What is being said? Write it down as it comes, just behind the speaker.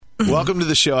Welcome to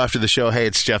the show after the show. Hey,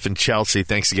 it's Geoff and Chelsea.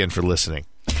 Thanks again for listening.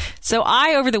 So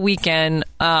I, over the weekend,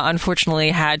 unfortunately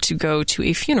had to go to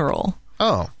a funeral.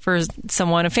 For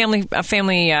someone, a family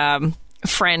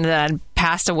friend that had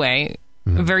passed away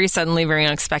very suddenly, very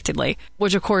unexpectedly,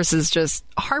 which of course is just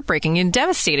heartbreaking and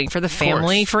devastating for the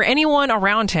family, for anyone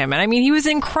around him. And I mean, he was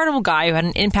an incredible guy who had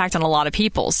an impact on a lot of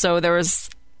people. So there was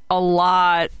a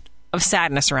lot of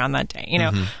sadness around that day. You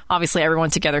know, obviously everyone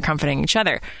together comforting each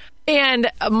other. And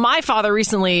my father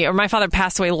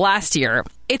passed away last year.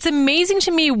 It's amazing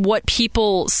to me what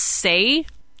people say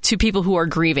to people who are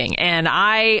grieving. And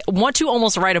I want to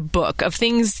almost write a book of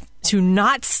things to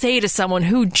not say to someone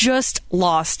who just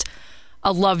lost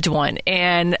a loved one.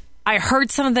 And I heard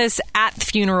some of this at the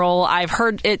funeral. I've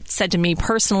heard it said to me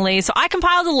personally. So I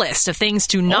compiled a list of things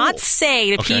to not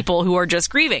say to people who are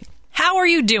just grieving. How are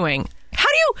you doing? How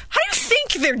do you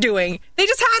think they're doing? They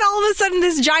just had all of a sudden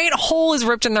this giant hole is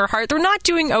ripped in their heart. They're not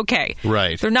doing okay.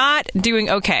 Right. They're not doing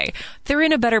okay. They're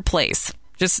in a better place.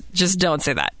 Just don't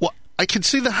say that. Well, I can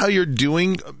see how you're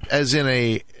doing as in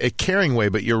a caring way,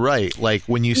 but you're right. Like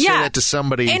when you say that to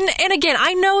somebody. And again,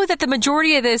 I know that the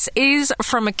majority of this is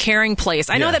from a caring place.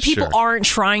 I know that people aren't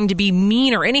trying to be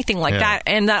mean or anything like that,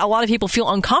 and that a lot of people feel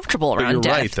uncomfortable around death.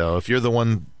 You're right, though. If you're the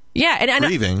one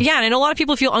grieving. And a lot of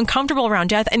people feel uncomfortable around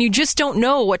death, and you just don't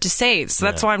know what to say. So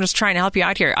that's why I'm just trying to help you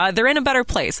out here. They're in a better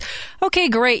place. Okay,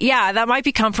 great. Yeah, that might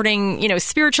be comforting. You know,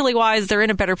 spiritually wise, they're in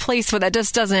a better place, but that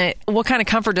just doesn't. What kind of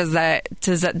comfort does that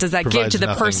give to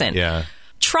the person? Yeah.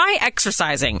 Try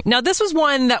exercising. Now, this was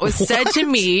one that was said to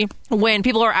me when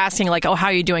people are asking, like, oh, how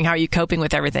are you doing? How are you coping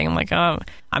with everything? I'm like, oh,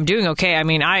 I'm doing okay. I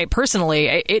mean,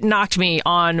 it knocked me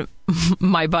on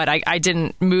my butt. I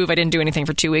didn't move. I didn't do anything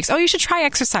for 2 weeks. Oh, you should try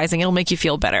exercising. It'll make you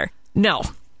feel better. No.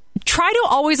 Try to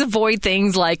always avoid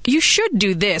things like, you should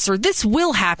do this or this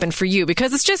will happen for you,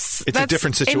 because it's a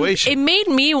different situation. It made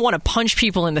me want to punch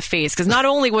people in the face, because not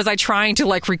only was I trying to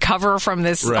recover from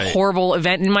this horrible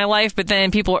event in my life, but then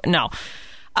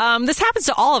this happens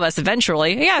to all of us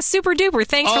eventually. Yeah, super duper.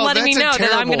 Thanks for letting me know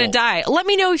that I'm going to die. Let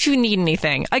me know if you need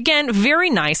anything. Again, very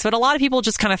nice, but a lot of people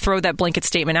just kind of throw that blanket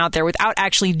statement out there without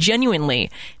actually genuinely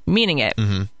meaning it.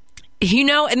 You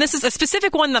know, and this is a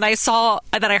specific one that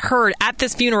I heard at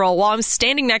this funeral while I'm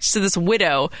standing next to this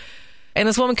widow. And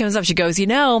this woman comes up, she goes,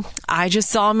 I just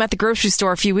saw him at the grocery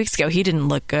store a few weeks ago. He didn't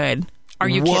look good. Are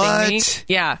you kidding me?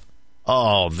 Yeah.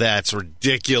 Oh, that's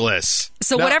ridiculous.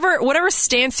 So whatever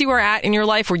stance you are at in your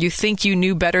life where you think you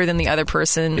knew better than the other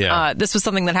person, this was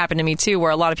something that happened to me too,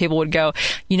 where a lot of people would go,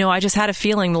 I just had a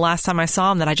feeling the last time I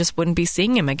saw him that I just wouldn't be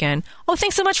seeing him again. Oh,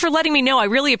 thanks so much for letting me know. I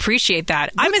really appreciate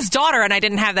that. I'm his daughter and I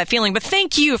didn't have that feeling, but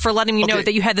thank you for letting me know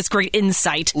that you had this great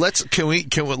insight. Let's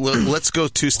go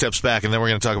 2 steps back, and then we're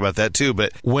going to talk about that too.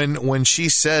 But when she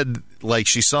said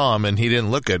she saw him and he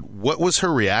didn't look good, what was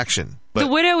her reaction? The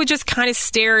widow just kind of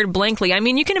stared blankly. I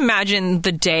mean, you can imagine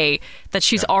the day that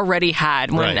she's already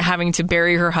had when having to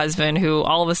bury her husband, who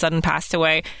all of a sudden passed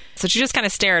away. So she just kind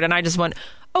of stared, and I just went,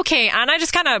 okay. And I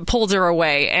just kind of pulled her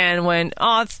away and went,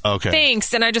 oh,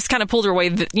 thanks. And I just kind of pulled her away,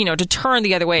 to turn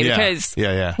the other way because...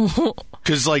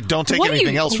 Because, don't take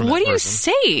anything else from that person. What do you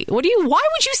say? Why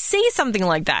would you say something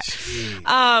like that?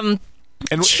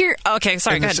 Okay,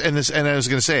 sorry, go ahead. And I was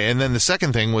going to say, and then the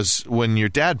second thing was when your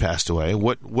dad passed away,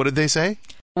 what did they say?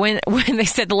 When they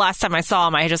said the last time I saw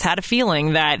him, I just had a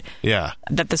feeling that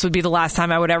this would be the last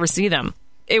time I would ever see them.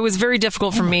 It was very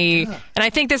difficult for me, and I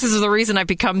think this is the reason I've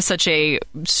become such a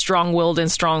strong-willed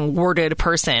and strong-worded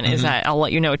person, is that I'll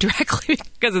let you know directly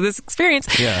because of this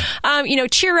experience. Yeah.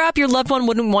 Cheer up. Your loved one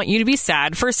wouldn't want you to be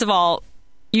sad. First of all,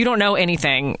 you don't know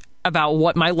anything about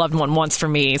what my loved one wants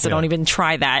from me, so don't even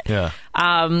try that. Yeah.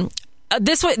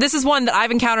 This is one that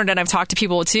I've encountered, and I've talked to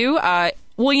people too.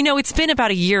 It's been about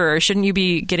a year. Shouldn't you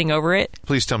be getting over it?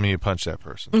 Please tell me you punched that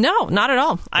person. No, not at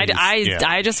all.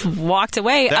 I just walked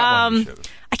away.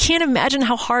 I can't imagine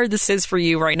how hard this is for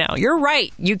you right now. You're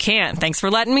right. You can. Thanks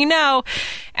for letting me know.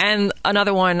 And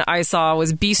another one I saw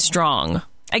was be strong.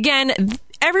 Again,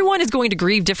 everyone is going to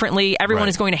grieve differently. Everyone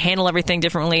is going to handle everything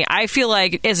differently. I feel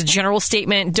like, as a general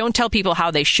statement, don't tell people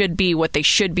how they should be, what they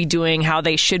should be doing, how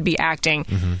they should be acting,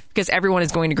 because everyone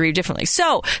is going to grieve differently.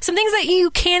 So, some things that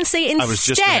you can say instead. I was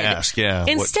just going to ask,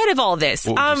 instead of all this.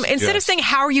 Instead of saying,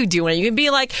 how are you doing? You can be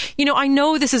like, I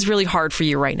know this is really hard for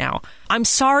you right now. I'm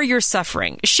sorry you're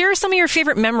suffering. Share some of your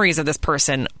favorite memories of this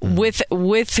person with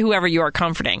whoever you are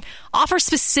comforting. Offer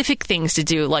specific things to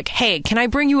do, like, hey, can I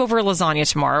bring you over lasagna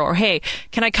tomorrow? Or, hey,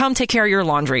 can I come take care of your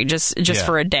laundry just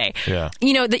for a day? Yeah.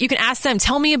 That you can ask them,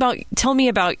 tell me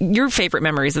about your favorite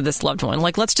memories of this loved one.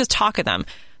 Like, let's just talk to them.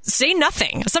 say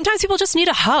nothing. Sometimes people just need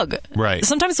a hug. Right.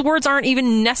 Sometimes the words aren't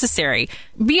even necessary.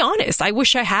 Be honest. I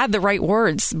wish I had the right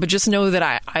words, but just know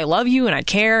that I love you and I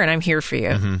care and I'm here for you.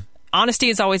 Mm-hmm. Honesty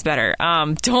is always better.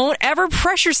 Don't ever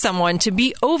pressure someone to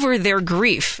be over their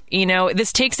grief.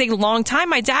 This takes a long time.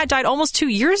 My dad died almost 2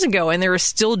 years ago, and there are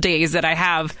still days that I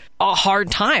have a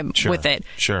hard time with it.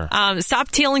 Sure. Stop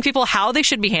telling people how they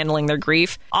should be handling their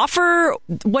grief. Offer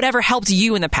whatever helped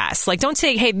you in the past. Like, don't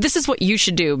say, hey, this is what you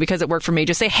should do because it worked for me.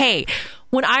 Just say, hey,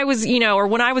 when I was, or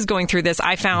when I was going through this,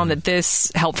 I found that this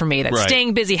helped for me, that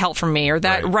staying busy helped for me, or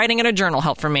that writing in a journal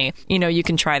helped for me. You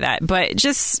can try that. But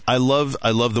just... I love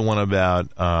the one about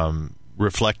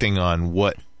reflecting on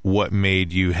what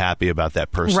made you happy about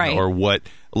that person, or what,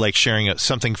 like sharing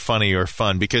something funny or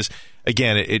fun, because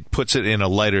again, it puts it in a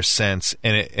lighter sense,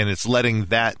 and it's letting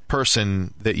that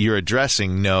person that you're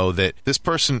addressing know that this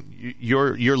person,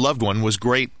 your loved one, was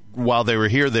great while they were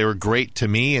here. They were great to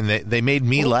me, and they made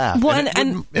me laugh. Well,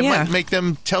 it might make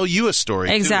them tell you a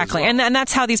story. Exactly. Well. And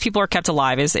that's how these people are kept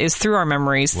alive, is through our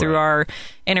memories, through our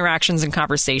interactions and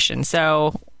conversations.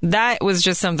 So that was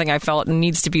just something I felt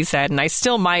needs to be said, and I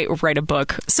still might write a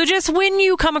book. So just when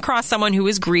you come across someone who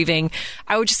is grieving,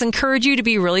 I would just encourage you to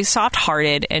be really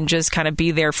soft-hearted and just kind of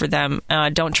be there for them.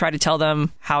 Don't try to tell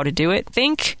them how to do it.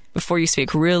 Think before you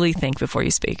speak. Really think before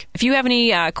you speak. If you have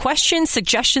any questions,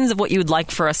 suggestions of what you would like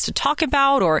for us to talk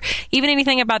about, or even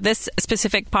anything about this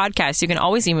specific podcast, you can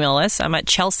always email us. I'm at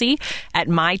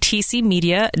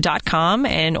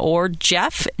Chelsea@mytcmedia.com or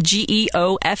Geoff,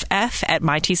 Geoff, at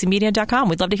mytcmedia.com.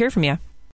 We'd love to hear from you.